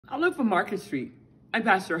I live on Market Street. I'm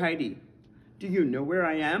Pastor Heidi. Do you know where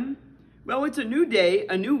I am? Well, it's a new day,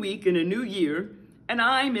 a new week, and a new year, and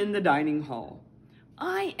I'm in the dining hall.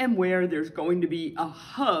 I am where there's going to be a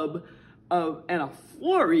hub and a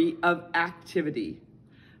flurry of activity.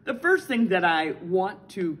 The first thing that I want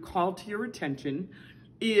to call to your attention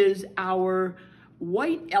is our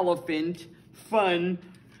white elephant fun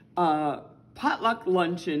potluck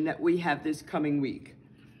luncheon that we have this coming week.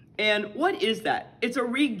 And what is that? It's a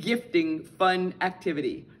re-gifting fun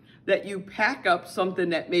activity that you pack up something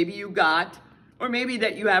that maybe you got or maybe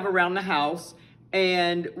that you have around the house,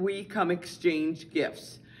 and we come exchange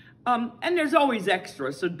gifts. And there's always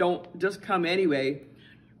extra, so don't just come anyway.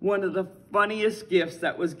 One of the funniest gifts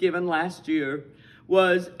that was given last year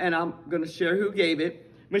was, and I'm going to share who gave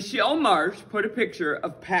it, Michelle Marsh put a picture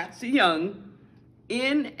of Patsy Young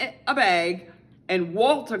in a bag, and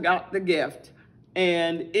Walter got the gift,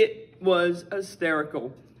 and it was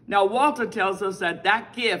hysterical. Now, Walter tells us that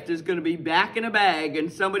that gift is going to be back in a bag,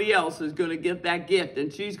 and somebody else is going to get that gift,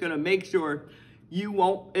 and she's going to make sure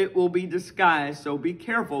it will be disguised. So be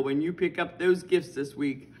careful when you pick up those gifts this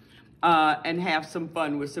week and have some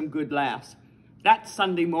fun with some good laughs. That's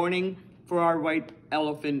Sunday morning for our White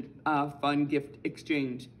Elephant fun gift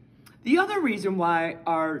exchange. The other reason why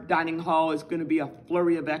our dining hall is going to be a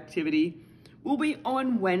flurry of activity will be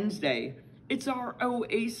on Wednesday. It's our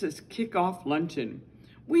Oasis kickoff luncheon.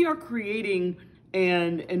 We are creating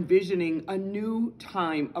and envisioning a new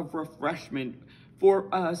time of refreshment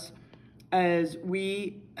for us as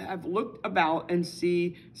we have looked about and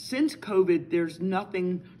see since COVID, there's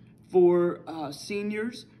nothing for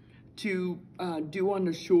seniors to do on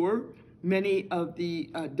the shore. Many of the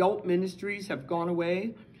adult ministries have gone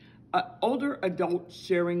away. Older adult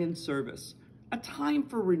sharing and service, a time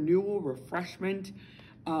for renewal, refreshment,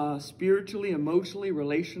 spiritually, emotionally,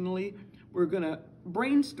 relationally. We're going to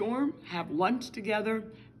brainstorm, have lunch together,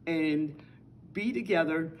 and be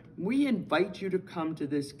together. We invite you to come to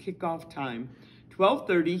this kickoff time,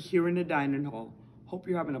 12:30 here in the dining hall. Hope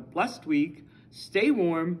you're having a blessed week. Stay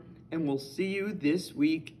warm, and we'll see you this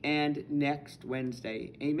week and next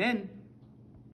Wednesday. Amen.